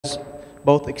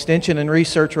both extension and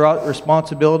research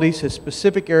responsibilities. His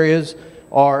specific areas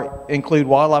include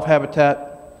wildlife habitat,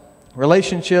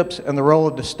 relationships, and the role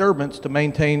of disturbance to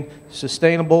maintain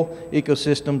sustainable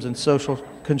ecosystems and social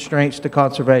constraints to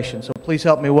conservation. So please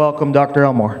help me welcome Dr.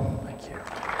 Elmore. Thank you.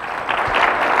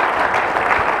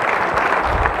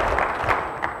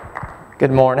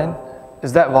 Good morning.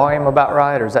 Is that volume about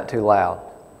right, or is that too loud?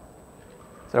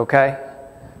 Is it okay?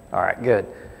 All right, good.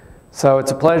 So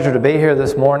it's a pleasure to be here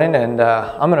this morning, and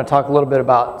I'm going to talk a little bit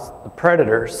about the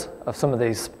predators of some of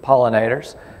these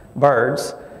pollinators,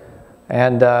 birds.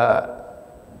 And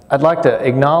I'd like to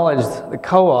acknowledge the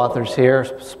co-authors here,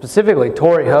 specifically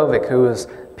Tori Hovick, who is a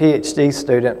PhD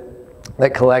student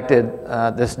that collected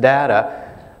this data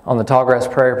on the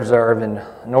Tallgrass Prairie Preserve in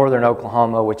northern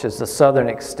Oklahoma, which is the southern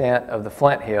extent of the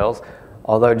Flint Hills.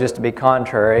 Although, just to be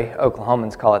contrary,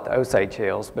 Oklahomans call it the Osage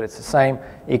Hills, but it's the same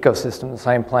ecosystem, the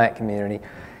same plant community.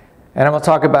 And I'm going to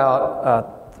talk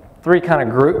about three kind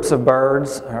of groups of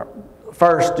birds.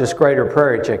 First, just greater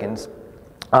prairie chickens.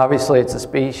 Obviously, it's a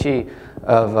species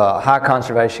of high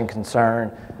conservation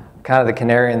concern, kind of the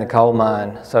canary in the coal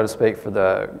mine, so to speak, for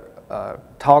the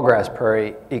tallgrass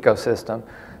prairie ecosystem.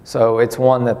 So it's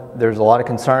one that there's a lot of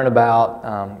concern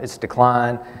about its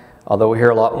decline, although we hear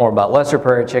a lot more about lesser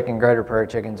prairie chicken. Greater prairie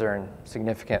chickens are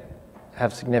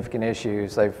have significant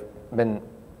issues. They've been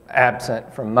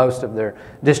absent from most of their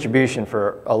distribution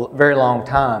for a very long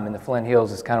time, and the Flint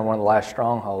Hills is kind of one of the last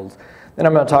strongholds. Then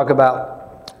I'm going to talk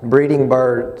about breeding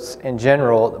birds in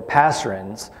general, the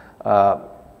passerines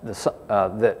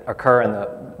that occur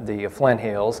in the Flint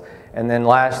Hills, and then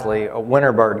lastly, a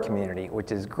winter bird community,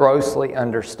 which is grossly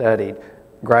understudied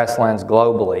grasslands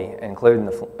globally, including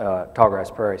the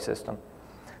tallgrass prairie system.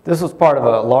 This was part of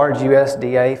a large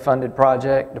USDA-funded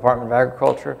project, Department of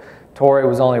Agriculture. Tori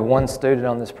was only one student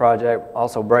on this project,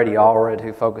 also Brady Allred,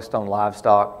 who focused on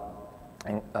livestock,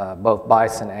 and, both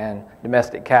bison and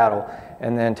domestic cattle.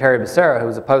 And then Terry Becerra, who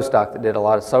was a postdoc that did a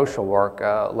lot of social work,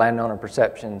 landowner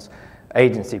perceptions,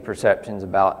 agency perceptions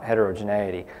about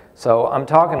heterogeneity. So I'm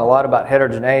talking a lot about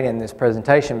heterogeneity in this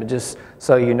presentation, but just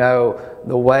so you know,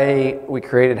 the way we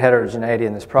created heterogeneity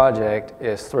in this project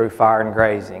is through fire and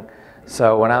grazing.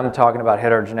 So when I'm talking about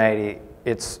heterogeneity,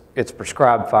 it's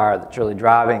prescribed fire that's really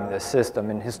driving this system.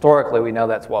 And historically, we know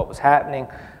that's what was happening.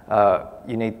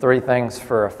 You need three things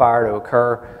for a fire to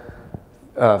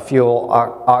occur: fuel,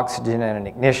 oxygen, and an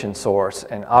ignition source.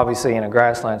 And obviously in a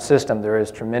grassland system, there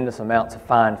is tremendous amounts of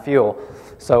fine fuel.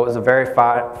 So it was a very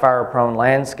fire-prone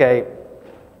landscape.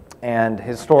 And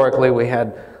historically, we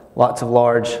had lots of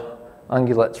large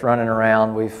ungulates running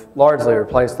around. We've largely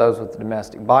replaced those with the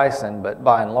domestic bison, but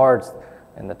by and large,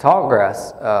 in the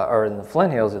tallgrass, or in the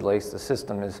Flint Hills at least, the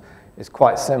system is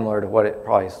quite similar to what it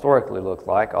probably historically looked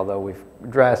like, although we've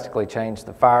drastically changed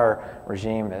the fire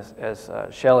regime, as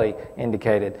Shelley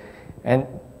indicated. And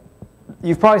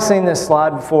you've probably seen this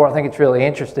slide before. I think it's really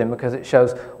interesting because it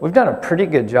shows we've done a pretty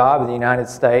good job in the United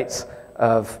States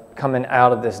of coming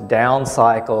out of this down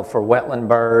cycle for wetland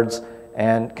birds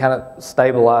and kind of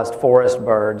stabilized forest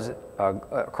birds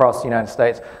across the United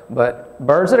States. But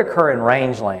birds that occur in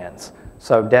rangelands,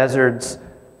 so deserts,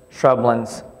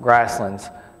 shrublands, grasslands,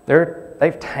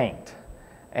 they've tanked.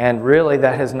 And really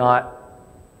that has not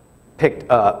picked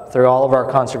up through all of our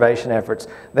conservation efforts.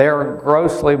 They are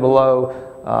grossly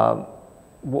below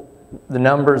the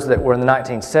numbers that were in the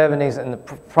 1970s, and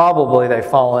probably they've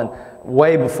fallen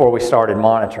way before we started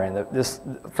monitoring.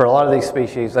 For a lot of these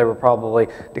species, they were probably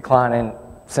declining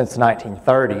since the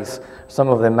 1930s. Some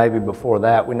of them maybe before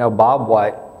that. We know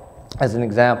bobwhite, as an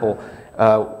example,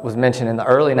 was mentioned in the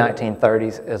early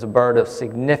 1930s as a bird of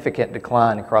significant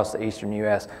decline across the eastern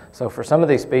U.S. So for some of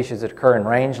these species that occur in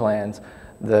rangelands,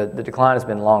 the decline has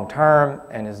been long-term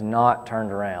and is not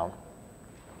turned around.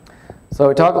 So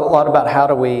we talk a lot about how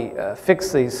do we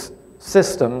fix these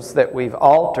systems that we've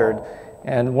altered,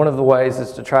 and one of the ways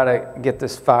is to try to get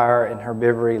this fire and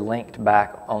herbivory linked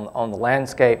back on the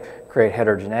landscape, create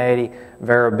heterogeneity,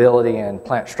 variability in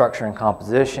plant structure and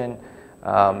composition,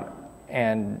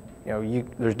 and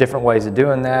there's different ways of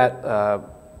doing that.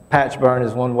 Patch burn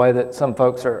is one way that some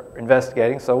folks are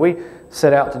investigating. So we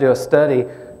set out to do a study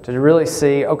to really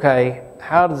see, okay,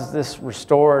 how does this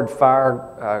restored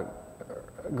fire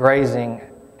grazing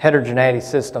heterogeneity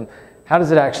system, how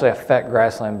does it actually affect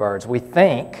grassland birds? We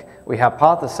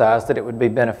hypothesized that it would be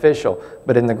beneficial,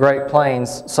 but in the Great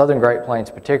Plains, southern Great Plains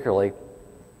particularly,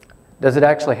 does it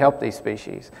actually help these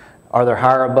species? Are there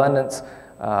higher abundance?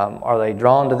 Are they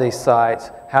drawn to these sites?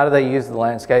 How do they use the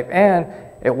landscape? And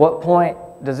at what point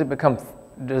does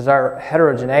our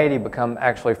heterogeneity become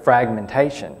actually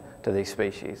fragmentation to these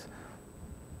species?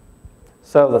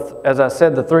 So as I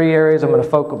said, the three areas I'm going to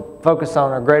focus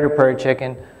on are greater prairie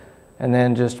chicken, and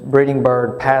then just breeding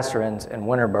bird passerines and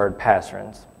winter bird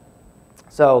passerines.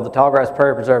 So the Tallgrass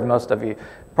Prairie Preserve, most of you are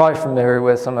probably familiar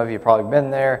with, some of you have probably been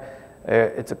there.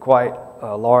 It's a quite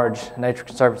large Nature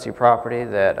Conservancy property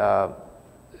that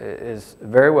is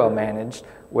very well managed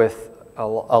with a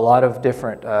lot of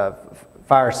different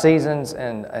fire seasons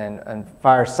and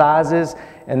fire sizes.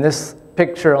 And this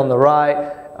picture on the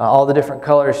right, all the different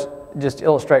colors just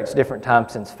illustrates different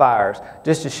times since fires,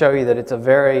 just to show you that it's a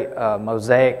very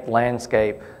mosaic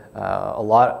landscape, a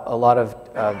lot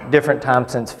of different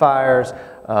times since fires,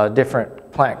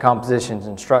 different plant compositions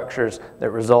and structures that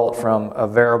result from a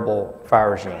variable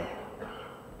fire regime.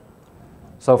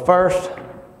 So first,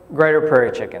 greater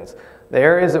prairie chickens. The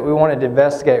areas that we wanted to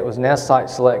investigate was nest site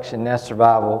selection, nest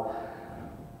survival,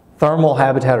 thermal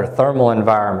habitat or thermal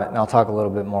environment, and I'll talk a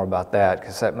little bit more about that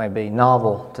because that may be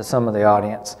novel to some of the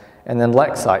audience. And then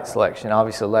lek site selection.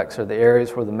 Obviously, leks are the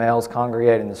areas where the males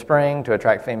congregate in the spring to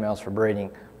attract females for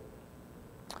breeding.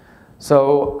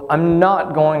 So I'm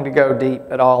not going to go deep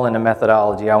at all into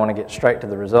methodology. I want to get straight to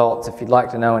the results. If you'd like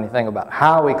to know anything about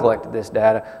how we collected this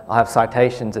data, I'll have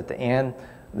citations at the end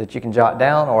that you can jot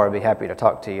down, or I'd be happy to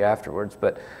talk to you afterwards.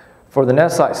 But for the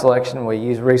nest site selection, we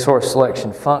use resource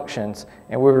selection functions,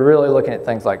 and we were really looking at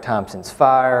things like time since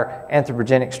fire,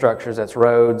 anthropogenic structures, that's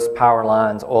roads, power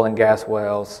lines, oil and gas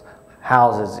wells,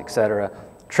 houses, etc.,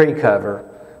 tree cover.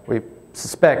 We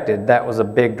suspected that was a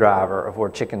big driver of where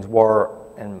chickens were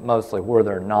and mostly where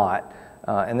they're not.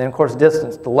 And then, of course,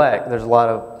 distance to lek. There's a lot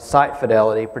of site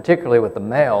fidelity, particularly with the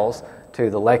males, to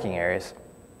the lekking areas.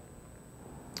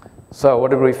 So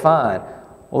what did we find?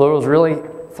 Well, there was really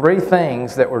three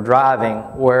things that were driving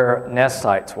where nest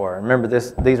sites were. Remember,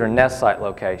 these are nest site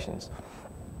locations.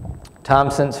 Time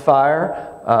since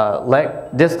fire,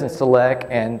 distance to lek,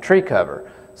 and tree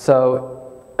cover.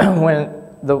 So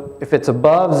if it's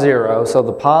above 0, so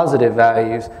the positive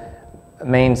values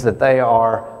means that they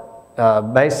are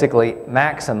basically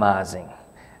maximizing.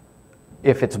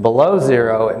 If it's below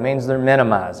 0, it means they're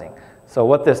minimizing. So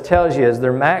what this tells you is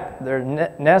their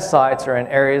nest sites are in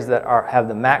areas that have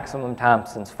the maximum time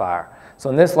since fire. So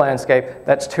in this landscape,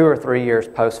 that's 2 or 3 years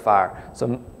post-fire.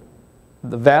 So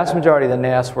the vast majority of the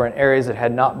nests were in areas that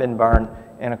had not been burned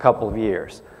in a couple of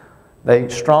years. They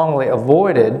strongly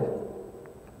avoided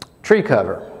tree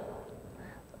cover.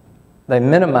 They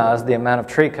minimized the amount of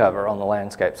tree cover on the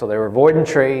landscape. So they were avoiding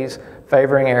trees,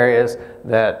 favoring areas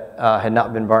that had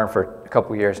not been burned for a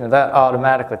couple of years. Now that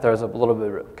automatically throws up a little bit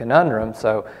of a conundrum.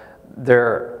 So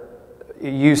you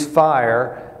use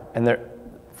fire, and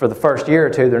for the first year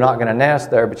or two, they're not going to nest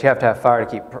there, but you have to have fire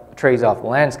to keep trees off the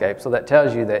landscape. So that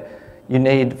tells you that you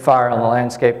need fire on the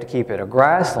landscape to keep it a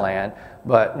grassland,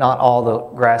 but not all the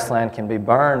grassland can be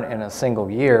burned in a single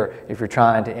year if you're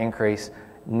trying to increase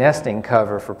nesting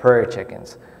cover for prairie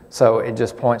chickens. So it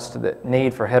just points to the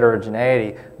need for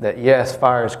heterogeneity, that yes,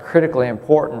 fire is critically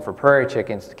important for prairie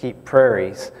chickens to keep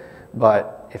prairies,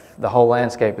 but if the whole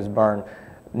landscape is burned,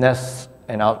 nest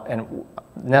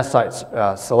site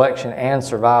selection and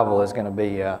survival is going to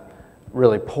be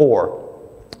really poor.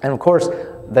 And of course,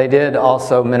 they did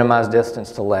also minimize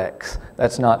distance to leks.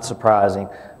 That's not surprising.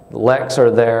 The leks are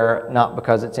there not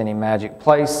because it's any magic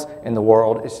place in the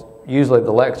world. It's usually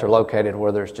the leks are located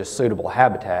where there's just suitable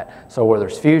habitat. So where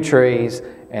there's few trees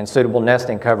and suitable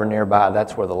nesting cover nearby,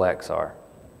 that's where the leks are.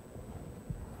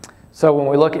 So when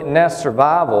we look at nest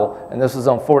survival, and this is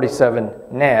on 47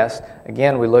 nests,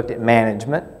 again we looked at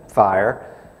management,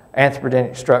 fire,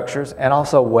 anthropogenic structures, and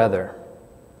also weather.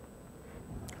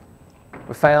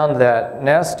 We found that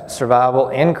nest survival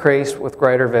increased with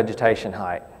greater vegetation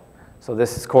height. So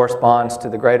this corresponds to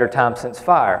the greater time since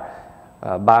fire.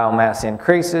 Biomass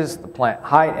increases, the plant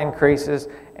height increases,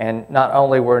 and not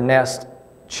only were nests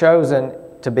chosen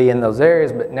to be in those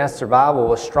areas, but nest survival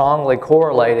was strongly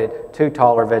correlated to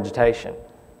taller vegetation.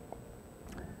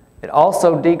 It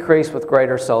also decreased with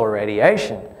greater solar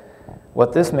radiation.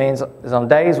 What this means is on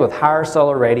days with higher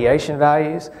solar radiation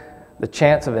values, the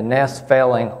chance of a nest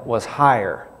failing was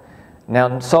higher.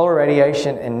 Now, solar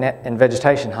radiation and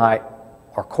vegetation height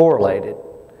are correlated,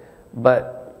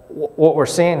 but what we're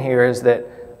seeing here is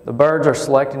that the birds are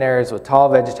selecting areas with tall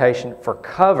vegetation for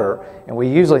cover, and we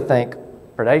usually think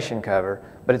predation cover,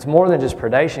 but it's more than just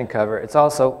predation cover, it's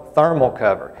also thermal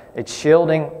cover. It's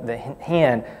shielding the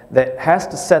hen that has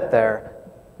to sit there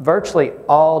virtually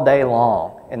all day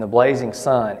long in the blazing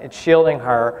sun. It's shielding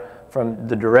her from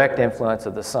the direct influence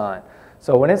of the sun.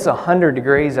 So when it's 100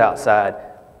 degrees outside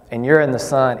and you're in the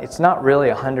sun, it's not really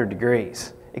 100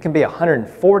 degrees. It can be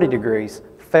 140 degrees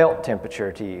felt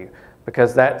temperature to you,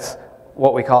 because that's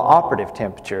what we call operative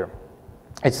temperature.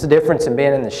 It's the difference in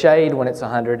being in the shade when it's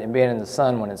 100 and being in the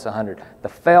sun when it's 100. The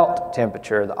felt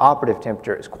temperature, the operative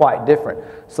temperature, is quite different.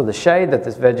 So the shade that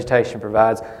this vegetation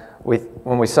provides,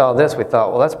 when we saw this, we thought,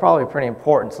 well, that's probably pretty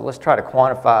important, so let's try to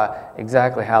quantify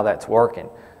exactly how that's working.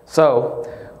 So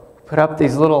put up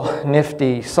these little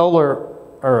nifty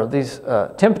these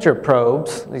temperature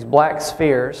probes, these black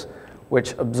spheres,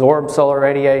 which absorb solar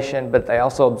radiation, but they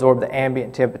also absorb the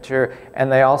ambient temperature,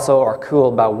 and they also are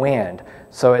cooled by wind.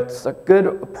 So it's a good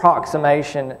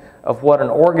approximation of what an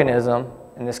organism,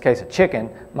 in this case a chicken,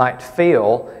 might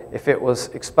feel if it was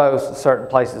exposed to certain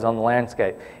places on the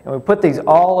landscape. And we put these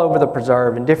all over the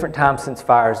preserve in different time since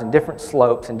fires, in different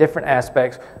slopes, in different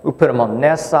aspects. We put them on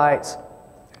nest sites,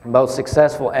 both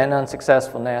successful and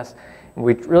unsuccessful nests. And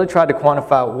we really tried to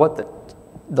quantify what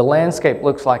the landscape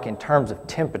looks like in terms of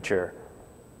temperature.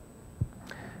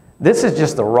 This is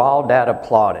just the raw data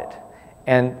plotted.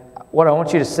 And what I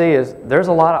want you to see is there's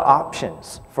a lot of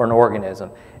options for an organism.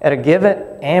 At a given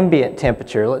ambient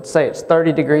temperature, let's say it's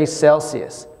 30 degrees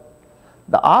Celsius,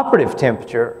 the operative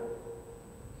temperature,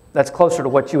 that's closer to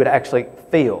what you would actually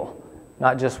feel,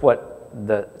 not just what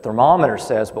the thermometer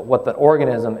says, but what the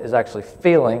organism is actually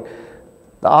feeling.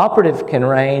 The operative can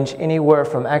range anywhere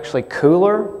from actually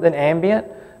cooler than ambient,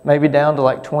 maybe down to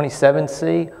like 27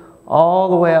 C, all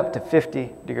the way up to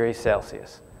 50 degrees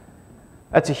Celsius.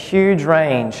 That's a huge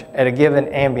range at a given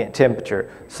ambient temperature.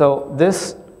 So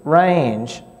this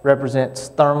range represents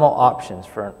thermal options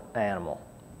for an animal.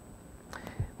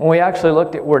 When we actually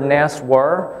looked at where nests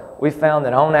were, we found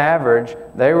that on average,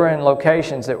 they were in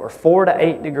locations that were 4 to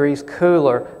 8 degrees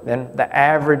cooler than the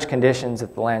average conditions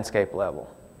at the landscape level.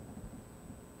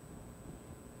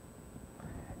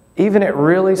 Even at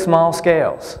really small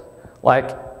scales,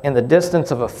 like in the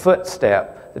distance of a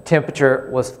footstep, the temperature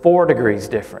was 4 degrees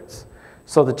difference.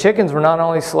 So the chickens were not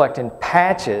only selecting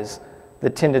patches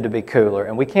that tended to be cooler,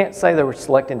 and we can't say they were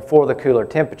selecting for the cooler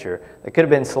temperature. They could have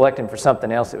been selecting for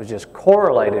something else that was just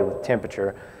correlated with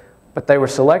temperature, but they were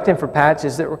selecting for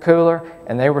patches that were cooler,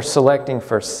 and they were selecting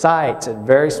for sites at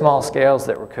very small scales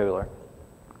that were cooler.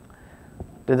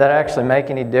 Did that actually make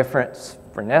any difference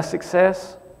for nest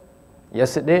success?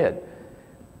 Yes, it did,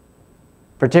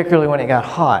 particularly when it got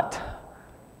hot.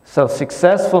 So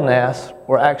successful nests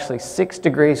were actually 6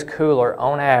 degrees cooler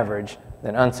on average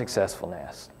than unsuccessful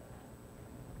nests.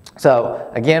 So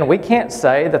again, we can't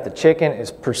say that the chicken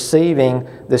is perceiving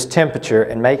this temperature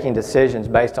and making decisions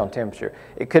based on temperature.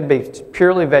 It could be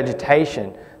purely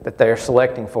vegetation that they are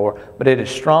selecting for, but it is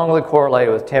strongly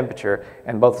correlated with temperature,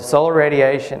 and both the solar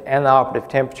radiation and the operative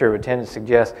temperature would tend to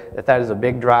suggest that that is a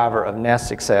big driver of nest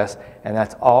success, and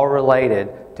that's all related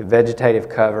to vegetative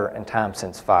cover and time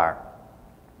since fire.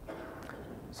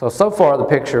 So far the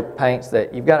picture paints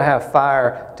that you've got to have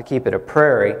fire to keep it a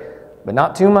prairie, but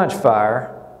not too much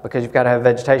fire because you've got to have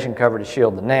vegetation cover to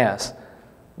shield the nest.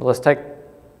 But let's take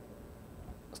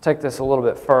this a little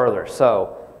bit further.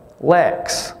 So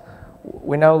leks.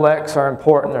 We know leks are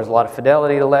important. There's a lot of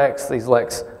fidelity to leks. These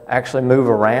leks actually move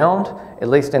around, at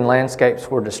least in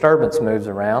landscapes where disturbance moves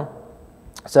around.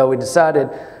 So we decided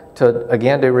to,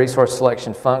 again, do resource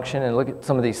selection function and look at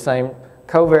some of these same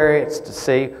covariates to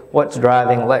see what's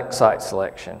driving lek site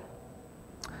selection.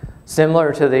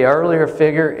 Similar to the earlier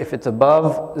figure, if it's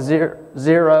above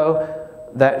zero,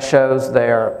 that shows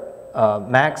they're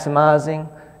maximizing.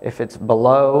 If it's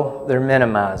below, they're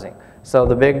minimizing. So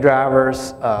the big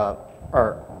drivers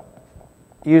are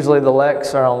usually the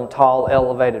leks are on tall,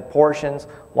 elevated portions.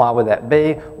 Why would that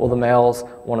be? Well, the males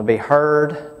want to be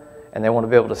heard and they want to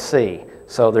be able to see.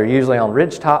 So they're usually on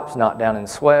ridge tops, not down in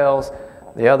swells.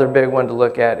 The other big one to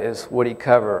look at is woody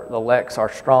cover. The leks are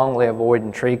strongly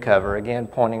avoiding tree cover, again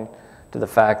pointing to the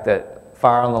fact that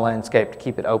fire on the landscape to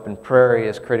keep it open prairie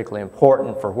is critically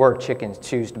important for where chickens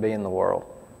choose to be in the world.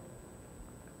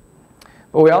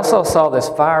 But we also saw this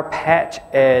fire patch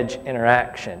edge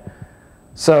interaction.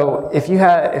 So if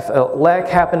a lek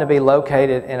happened to be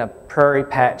located in a prairie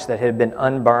patch that had been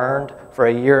unburned for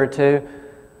a year or two,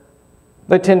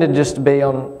 they tended just to be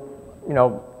on,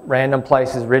 random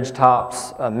places, ridge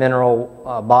tops, mineral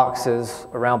boxes,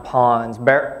 around ponds,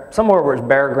 somewhere where it's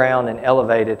bare ground and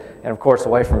elevated, and of course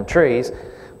away from trees.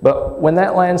 But when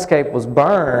that landscape was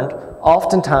burned,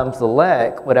 oftentimes the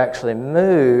lek would actually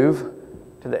move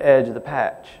to the edge of the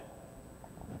patch.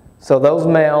 So those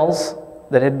males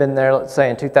that had been there, let's say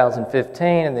in 2015,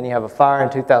 and then you have a fire in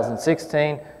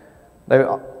 2016, they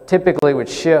typically would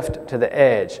shift to the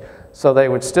edge. So they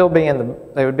would still be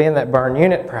they would be in that burn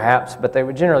unit perhaps, but they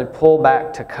would generally pull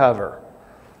back to cover,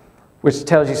 which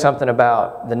tells you something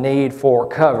about the need for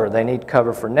cover. They need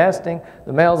cover for nesting.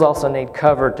 The males also need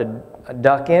cover to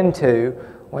duck into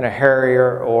when a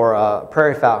harrier or a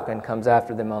prairie falcon comes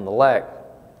after them on the lek.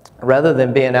 Rather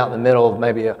than being out in the middle of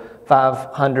maybe a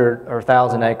 500 or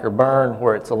 1,000 acre burn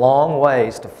where it's a long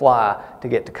ways to fly to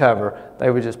get to cover, they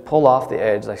would just pull off the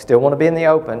edge. They still want to be in the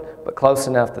open, but close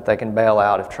enough that they can bail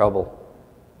out if trouble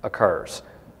occurs.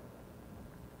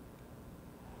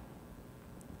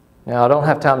 Now, I don't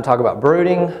have time to talk about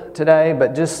brooding today,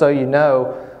 but just so you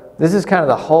know, this is kind of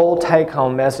the whole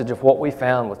take-home message of what we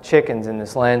found with chickens in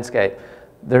this landscape.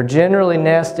 They're generally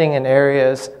nesting in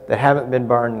areas that haven't been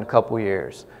burned in a couple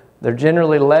years. They're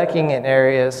generally lekking in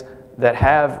areas that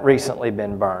have recently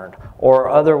been burned, or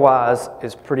otherwise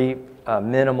is pretty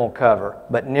minimal cover,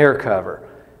 but near cover.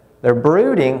 They're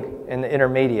brooding in the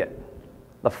intermediate,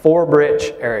 the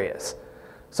forage areas.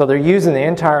 So they're using the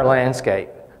entire landscape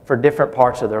for different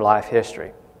parts of their life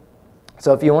history.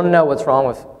 So if you want to know what's wrong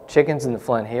with chickens in the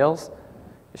Flint Hills,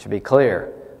 it should be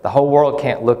clear. The whole world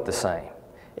can't look the same.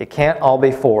 It can't all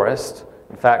be forest.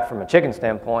 In fact, from a chicken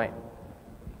standpoint,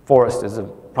 forest is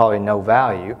of probably no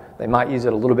value. They might use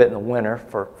it a little bit in the winter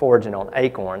for foraging on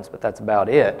acorns, but that's about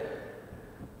it.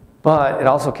 But it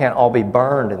also can't all be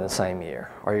burned in the same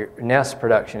year, or your nest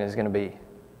production is going to be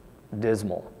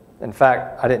dismal. In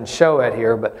fact, I didn't show it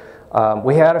here, but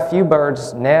we had a few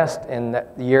birds nest in the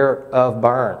year of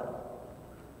burn.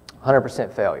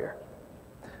 100% failure.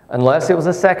 Unless it was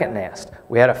a second nest.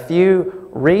 We had a few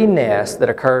re-nests that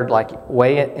occurred like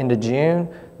way into June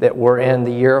that were in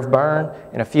the year of burn,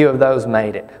 and a few of those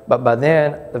made it. But by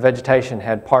then, the vegetation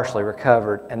had partially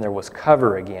recovered and there was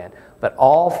cover again. But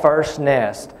all first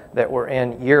nests that were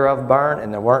in year of burn,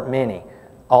 and there weren't many,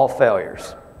 all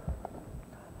failures.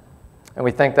 And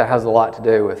we think that has a lot to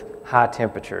do with high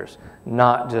temperatures,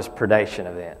 not just predation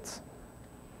events.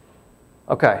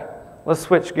 Okay, let's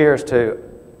switch gears to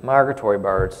migratory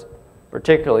birds,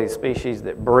 particularly species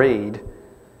that breed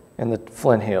in the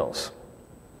Flint Hills.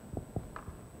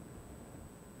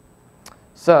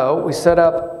 So we set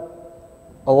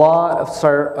up a lot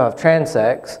of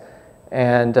transects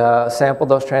and sampled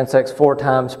those transects 4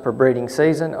 times per breeding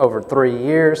season over 3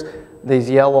 years.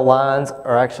 These yellow lines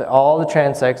are actually all the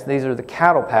transects. These are the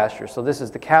cattle pastures. So this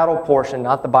is the cattle portion,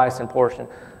 not the bison portion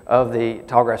of the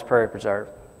Tallgrass Prairie Preserve.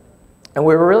 And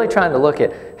we were really trying to look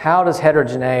at how does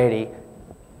heterogeneity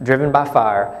driven by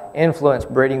fire influence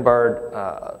breeding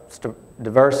bird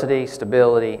diversity,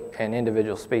 stability, and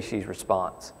individual species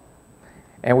response.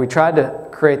 And we tried to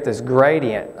create this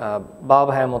gradient.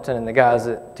 Bob Hamilton and the guys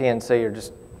at TNC are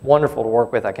just wonderful to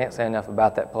work with. I can't say enough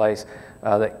about that place.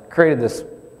 That created this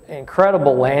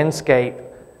incredible landscape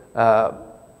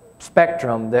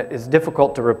spectrum that is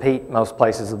difficult to repeat most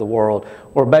places of the world,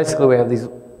 where basically we have these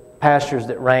pastures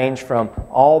that range from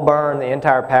all burn, the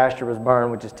entire pasture was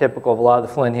burned, which is typical of a lot of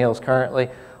the Flint Hills currently,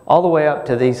 all the way up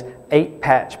to these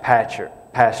 8-patch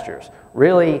pastures,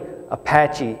 really a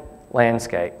patchy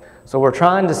landscape. So we're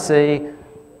trying to see,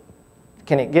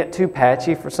 can it get too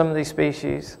patchy for some of these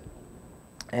species,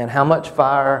 and how much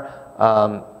fire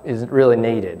is really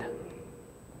needed.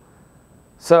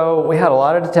 So we had a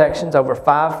lot of detections, over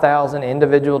 5,000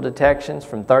 individual detections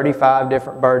from 35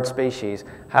 different bird species.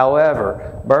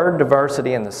 However, bird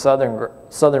diversity in the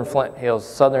southern Flint Hills,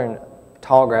 southern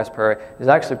tallgrass prairie is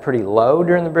actually pretty low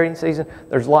during the breeding season.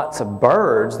 There's lots of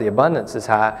birds, the abundance is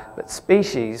high, but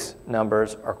species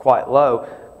numbers are quite low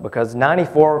because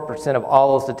 94% of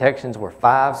all those detections were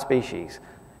 5 species: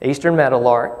 eastern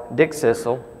meadowlark,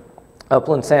 dickcissel,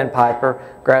 upland sandpiper,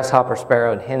 grasshopper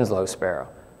sparrow, and Henslow sparrow.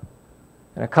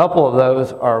 And a couple of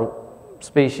those are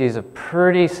species of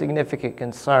pretty significant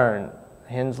concern: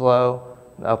 Henslow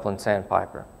and upland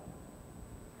sandpiper.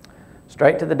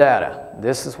 Straight to the data.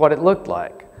 This is what it looked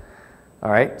like.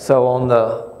 All right, so on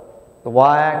the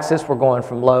y-axis, we're going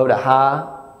from low to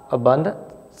high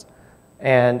abundance.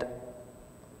 And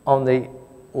on the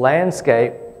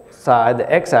landscape side,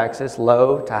 the x-axis,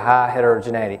 low to high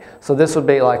heterogeneity. So this would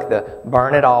be like the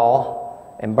burn it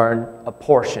all and burn a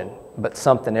portion, but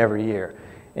something every year.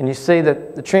 And you see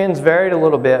that the trends varied a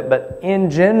little bit, but in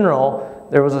general,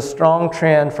 there was a strong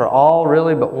trend for all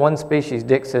really but one species,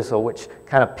 dickcissel, which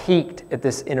kind of peaked at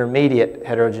this intermediate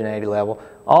heterogeneity level.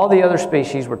 All the other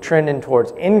species were trending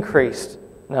towards increased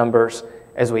numbers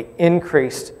as we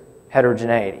increased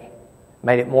heterogeneity,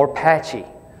 made it more patchy.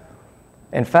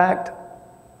 In fact,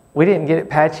 we didn't get it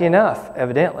patchy enough,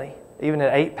 evidently, even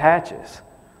at 8 patches.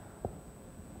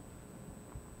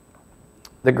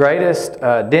 The greatest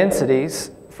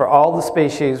densities for all the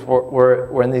species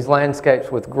were in these landscapes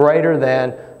with greater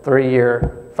than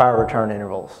 3-year fire return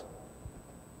intervals.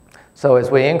 So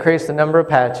as we increased the number of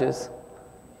patches,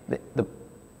 the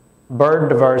bird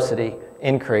diversity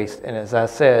increased, and as I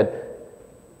said,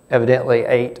 evidently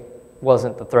 8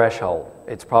 wasn't the threshold.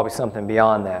 It's probably something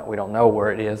beyond that. We don't know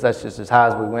where it is. That's just as high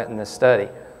as we went in this study.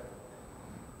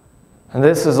 And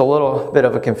this is a little bit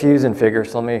of a confusing figure,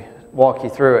 so let me walk you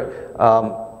through it.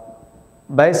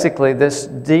 Basically, this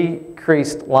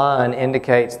decreased line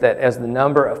indicates that as the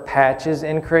number of patches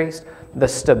increased, the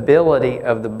stability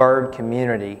of the bird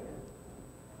community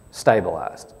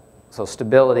stabilized. So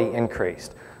stability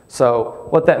increased. So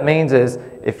what that means is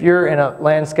if you're in a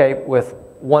landscape with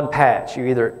one patch, you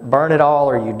either burn it all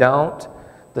or you don't,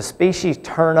 the species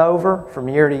turnover from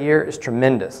year to year is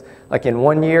tremendous. Like in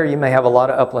one year, you may have a lot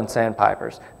of upland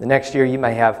sandpipers. The next year, you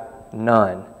may have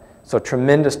none. So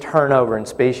tremendous turnover in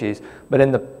species. But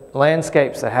in the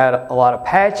landscapes that had a lot of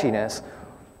patchiness,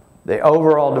 the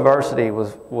overall diversity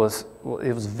was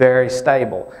very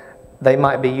stable. They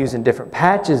might be using different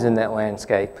patches in that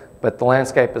landscape, but the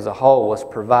landscape as a whole was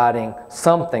providing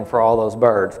something for all those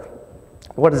birds.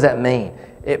 What does that mean?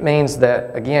 It means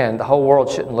that, again, the whole world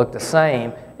shouldn't look the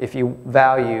same if you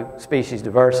value species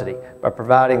diversity. By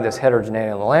providing this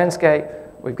heterogeneity on the landscape,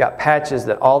 we've got patches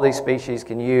that all these species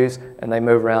can use, and they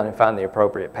move around and find the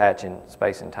appropriate patch in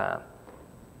space and time.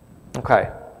 Okay,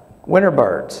 winter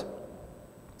birds.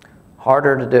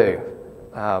 Harder to do.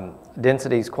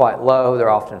 Density is quite low. They're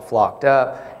often flocked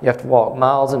up. You have to walk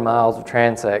miles and miles of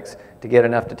transects to get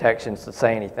enough detections to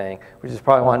say anything, which is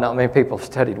probably why not many people have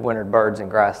studied wintered birds in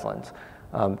grasslands.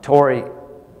 Torrey,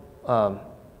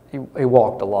 he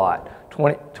walked a lot.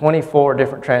 24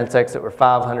 different transects that were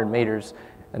 500 meters,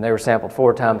 and they were sampled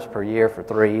 4 times per year for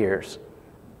 3 years.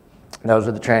 And those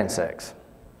are the transects.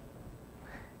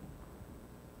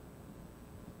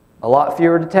 A lot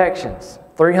fewer detections.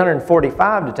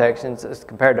 345 detections as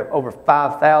compared to over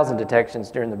 5,000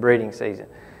 detections during the breeding season.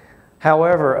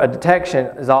 However, a detection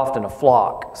is often a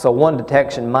flock, so one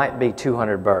detection might be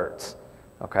 200 birds.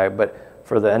 Okay, but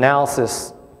for the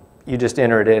analysis, you just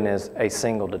enter it in as a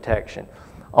single detection.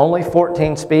 Only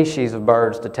 14 species of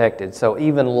birds detected, so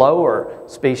even lower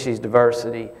species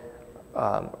diversity,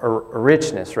 or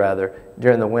richness rather,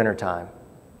 during the wintertime.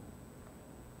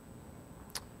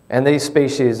 And these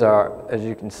species are, as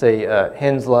you can see,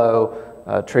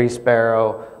 Henslow, tree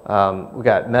sparrow, we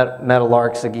got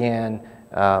meadowlarks again,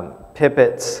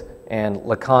 pipits, and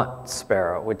LeConte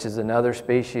sparrow, which is another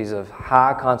species of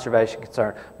high conservation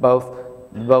concern.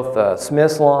 Both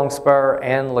Smith's longspur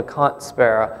and LeConte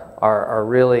sparrow are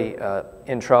really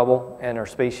in trouble and are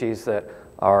species that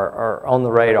are on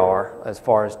the radar as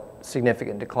far as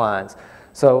significant declines.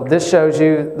 So this shows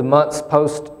you the months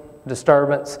post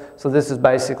disturbance. So this is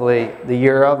basically the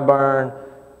year of burn,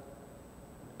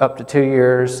 up to 2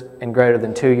 years, and greater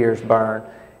than 2 years burn.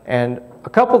 And a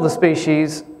couple of the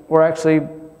species were actually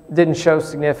didn't show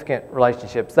significant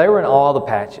relationships. They were in all the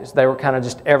patches. They were kind of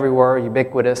just everywhere,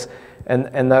 ubiquitous.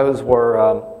 And those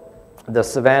were the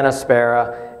Savannah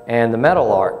sparrow and the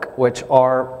meadowlark, which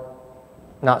are,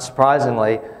 not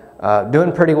surprisingly,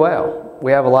 doing pretty well.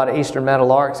 We have a lot of eastern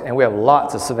meadowlarks, and we have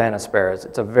lots of Savannah sparrows.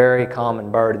 It's a very common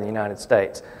bird in the United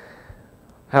States.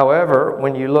 However,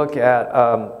 when you look at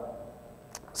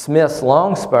Smith's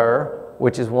longspur,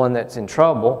 which is one that's in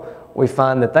trouble, we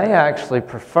find that they actually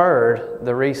preferred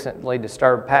the recently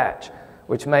disturbed patch,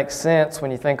 which makes sense when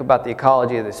you think about the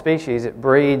ecology of the species. It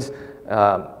breeds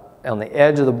on the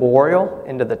edge of the boreal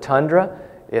into the tundra.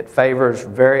 It favors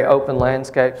very open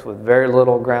landscapes with very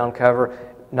little ground cover,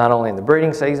 not only in the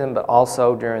breeding season, but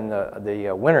also during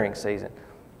the wintering season.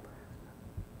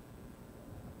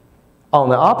 On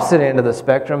the opposite end of the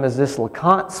spectrum is this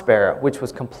LeConte sparrow, which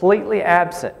was completely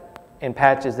absent in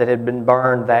patches that had been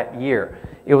burned that year.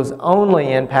 It was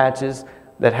only in patches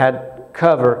that had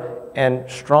cover and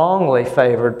strongly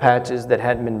favored patches that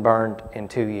hadn't been burned in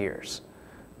 2 years.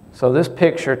 So this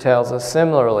picture tells us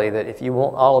similarly that if you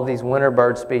want all of these winter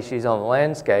bird species on the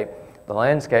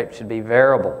landscape should be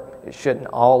variable. It shouldn't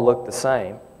all look the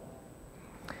same.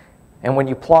 And when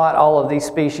you plot all of these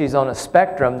species on a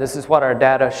spectrum, this is what our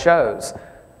data shows.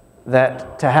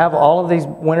 That to have all of these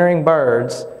wintering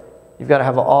birds, you've got to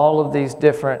have all of these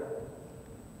different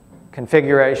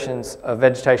configurations of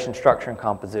vegetation structure and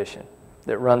composition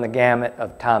that run the gamut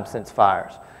of time-sense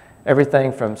fires.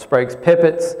 Everything from Sprague's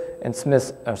pipits, and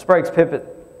Sprague's pipit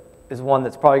is one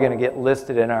that's probably going to get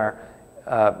listed in our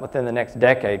within the next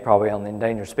decade, probably on the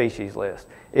endangered species list.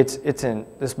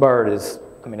 This bird is,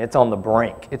 I mean, it's on the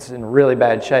brink. It's in really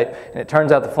bad shape, and it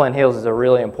turns out the Flint Hills is a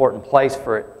really important place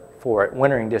for it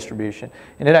wintering distribution,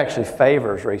 and it actually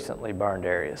favors recently burned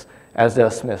areas, as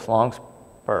does Smith's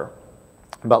longspur.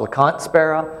 But LeConte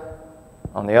sparrow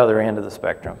on the other end of the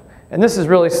spectrum. And this is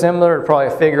really similar to probably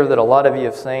a figure that a lot of you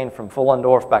have seen from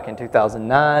Fullendorf back in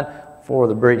 2009 for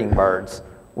the breeding birds.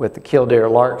 with the killdeer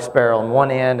lark sparrow on one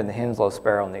end and the Henslow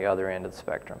sparrow on the other end of the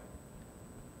spectrum.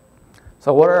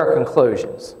 So what are our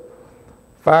conclusions?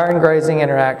 Fire and grazing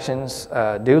interactions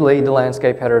do lead to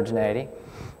landscape heterogeneity,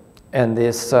 and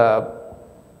this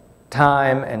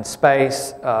time and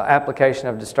space application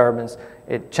of disturbance,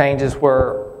 it changes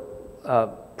where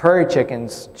prairie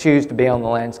chickens choose to be on the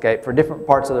landscape for different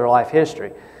parts of their life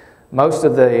history. Most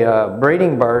of the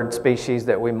breeding bird species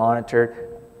that we monitored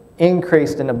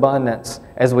increased in abundance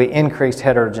as we increased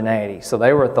heterogeneity. So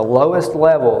they were at the lowest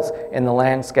levels in the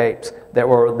landscapes that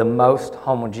were the most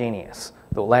homogeneous.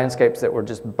 The landscapes that were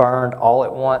just burned all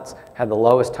at once had the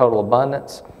lowest total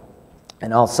abundance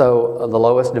and also the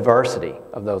lowest diversity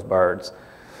of those birds.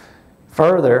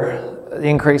 Further, the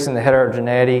increase in the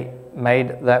heterogeneity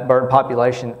made that bird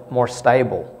population more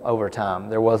stable over time.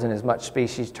 There wasn't as much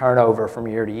species turnover from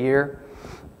year to year.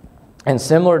 And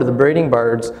similar to the breeding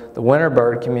birds, the winter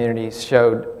bird communities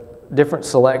showed different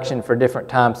selection for different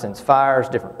times since fires,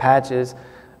 different patches,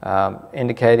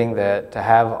 indicating that to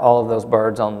have all of those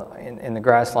birds in the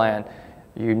grassland,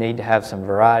 you need to have some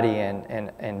variety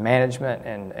and management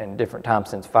and different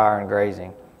times since fire and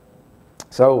grazing.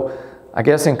 So I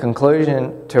guess in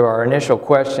conclusion to our initial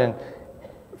question,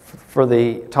 for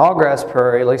the tallgrass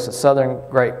prairie, at least the southern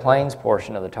Great Plains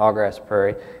portion of the tallgrass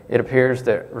prairie, it appears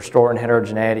that restoring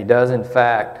heterogeneity does in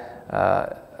fact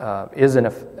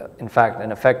in fact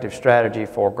an effective strategy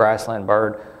for grassland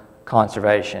bird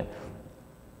conservation.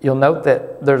 You'll note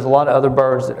that there's a lot of other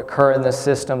birds that occur in this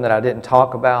system that I didn't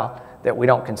talk about that we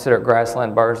don't consider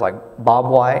grassland birds, like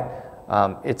bobwhite.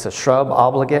 It's a shrub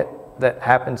obligate that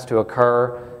happens to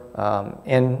occur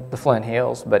in the Flint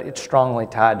Hills, but it's strongly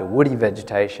tied to woody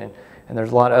vegetation. And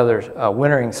there's a lot of other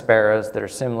wintering sparrows that are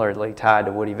similarly tied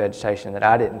to woody vegetation that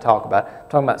I didn't talk about. I'm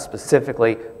talking about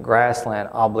specifically grassland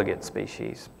obligate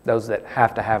species, those that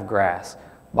have to have grass.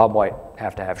 Bobwhite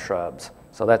have to have shrubs.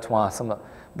 So that's why some of the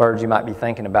birds you might be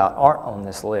thinking about aren't on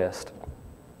this list.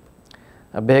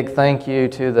 A big thank you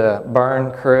to the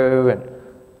burn crew and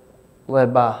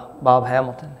led by Bob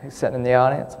Hamilton, who's sitting in the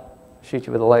audience. Shoot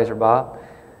you with a laser, Bob.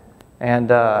 And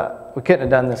we couldn't have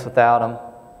done this without him.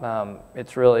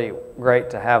 It's really great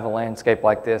to have a landscape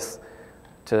like this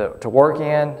to work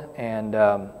in, and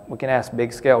we can ask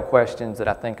big scale questions that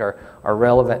I think are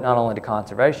relevant not only to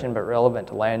conservation but relevant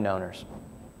to landowners.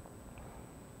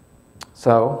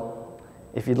 So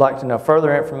if you'd like to know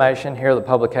further information, here are the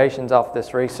publications off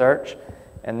this research,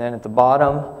 and then at the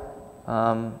bottom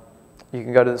you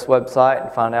can go to this website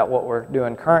and find out what we're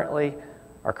doing currently,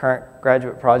 our current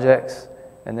graduate projects.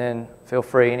 And then feel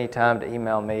free anytime to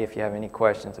email me if you have any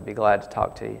questions. I'd be glad to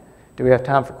talk to you. Do we have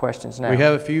time for questions now? We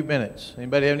have a few minutes.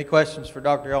 Anybody have any questions for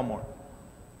Dr. Elmore?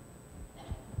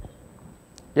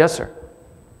 Yes, sir.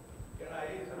 Can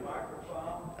I use a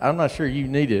microphone? I'm not sure you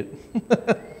need it.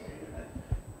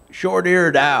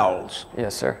 Short-eared owls.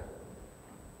 Yes, sir.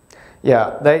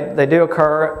 Yeah, they do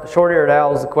occur. Short-eared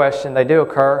owl is the question. They do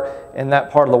occur in that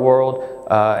part of the world,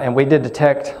 and we did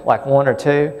detect like one or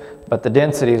two, but the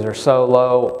densities are so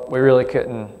low, we really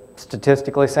couldn't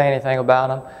statistically say anything about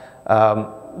them.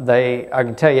 I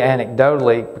can tell you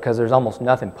anecdotally, because there's almost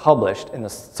nothing published in the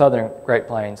southern Great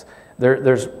Plains.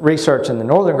 There's research in the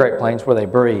northern Great Plains where they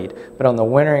breed, but on the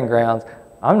wintering grounds,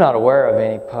 I'm not aware of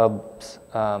any pubs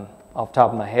off the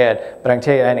top of my head, but I can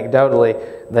tell you anecdotally,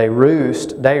 they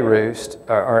roost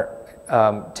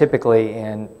typically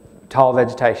in tall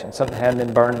vegetation, something that hadn't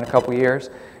been burned in a couple years,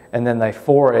 and then they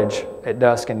forage at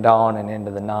dusk and dawn and into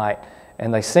the night.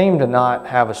 And they seem to not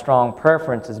have a strong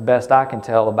preference, as best I can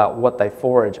tell, about what they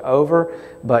forage over,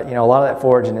 but you know, a lot of that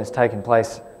foraging is taking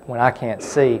place when I can't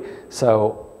see,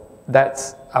 so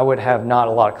I would have not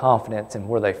a lot of confidence in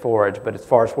where they forage, but as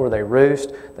far as where they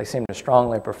roost, they seem to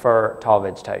strongly prefer tall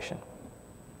vegetation.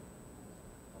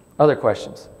 Other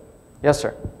questions? Yes,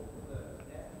 sir.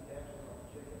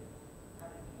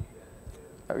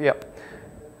 Yep.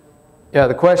 Yeah,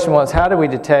 the question was, how do we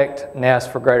detect nests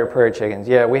for greater prairie chickens?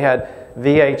 Yeah, we had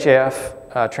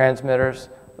VHF transmitters,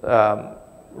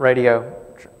 radio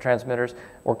transmitters.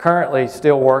 We're currently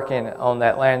still working on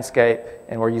that landscape,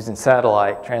 and we're using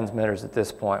satellite transmitters at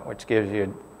this point, which gives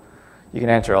you can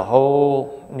answer a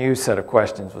whole new set of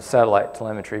questions with satellite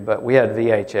telemetry. But we had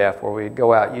VHF, where we'd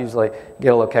go out, usually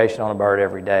get a location on a bird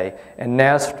every day, and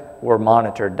nests were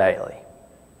monitored daily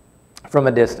from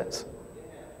a distance.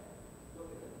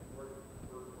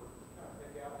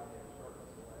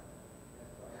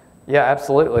 Yeah,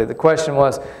 absolutely. The question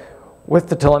was, with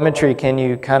the telemetry, can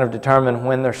you kind of determine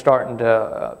when they're starting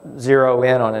to zero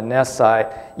in on a nest site?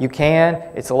 You can.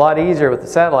 It's a lot easier with the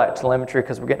satellite telemetry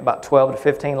because we're getting about 12 to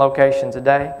 15 locations a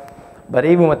day. But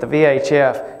even with the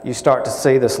VHF, you start to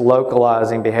see this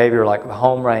localizing behavior, like the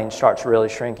home range starts really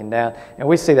shrinking down. And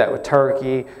we see that with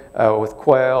turkey, with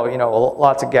quail, you know,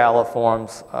 lots of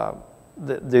galliforms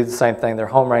that do the same thing. Their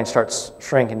home range starts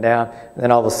shrinking down, and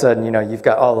then all of a sudden, you know, you've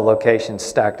got all the locations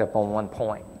stacked up on one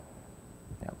point.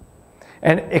 Yeah.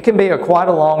 And it can be quite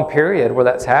a long period where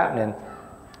that's happening.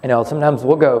 You know, sometimes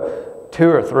we'll go 2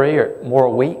 or 3 or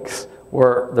more weeks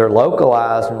where they're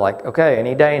localized and like, okay,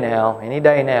 any day now,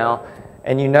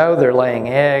 and you know they're laying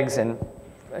eggs, and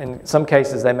in some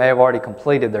cases they may have already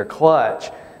completed their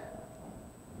clutch.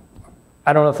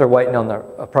 I don't know if they're waiting on the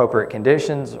appropriate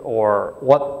conditions or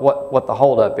what the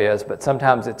holdup is, but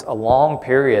sometimes it's a long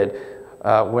period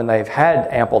when they've had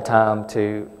ample time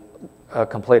to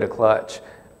complete a clutch.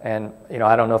 And you know,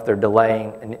 I don't know if they're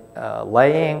delaying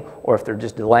laying or if they're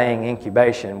just delaying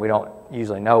incubation. We don't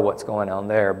usually know what's going on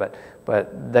there, but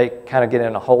they kind of get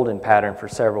in a holding pattern for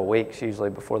several weeks usually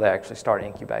before they actually start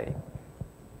incubating.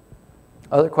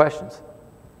 Other questions?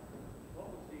 What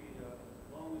was the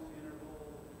longest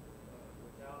interval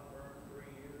without burn, 3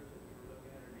 years that you were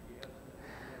looking at, or did you have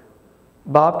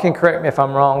something? Bob can correct me if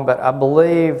I'm wrong, but I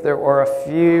believe there were a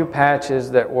few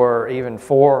patches that were even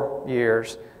 4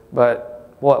 years,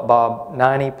 but what, Bob,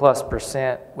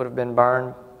 90+% would have been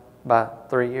burned by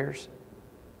 3 years?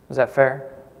 Is that fair?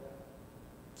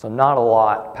 So not a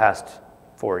lot past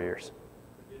 4 years.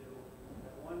 That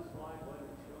one slide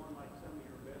wasn't showing like some of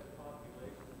your best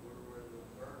populations where the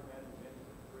burn hadn't been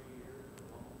for 3 years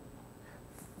or longer?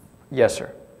 Yes,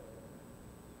 sir.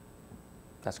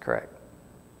 That's correct.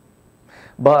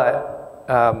 But,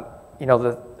 you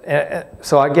know,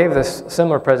 so I gave this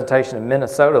similar presentation in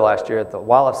Minnesota last year at the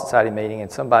Wildlife Society meeting,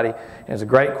 and it was a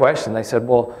great question. They said,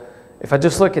 well, if I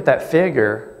just look at that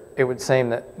figure, it would seem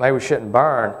that maybe we shouldn't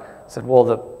burn. I said, well,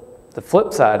 the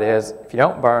flip side is, if you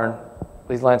don't burn,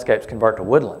 these landscapes convert to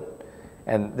woodland.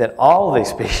 And then all of these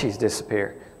species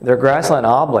disappear. They're grassland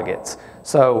obligates.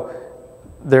 So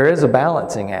there is a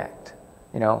balancing act.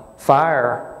 You know,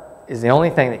 fire is the only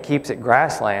thing that keeps it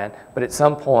grassland, but at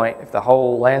some point, if the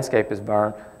whole landscape is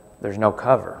burned, there's no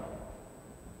cover.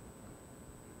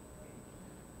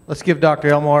 Let's give Dr.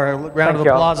 Elmore a round Thank of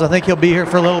y'all. applause. I think he'll be here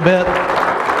for a little bit,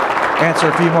 answer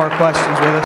a few more questions with us.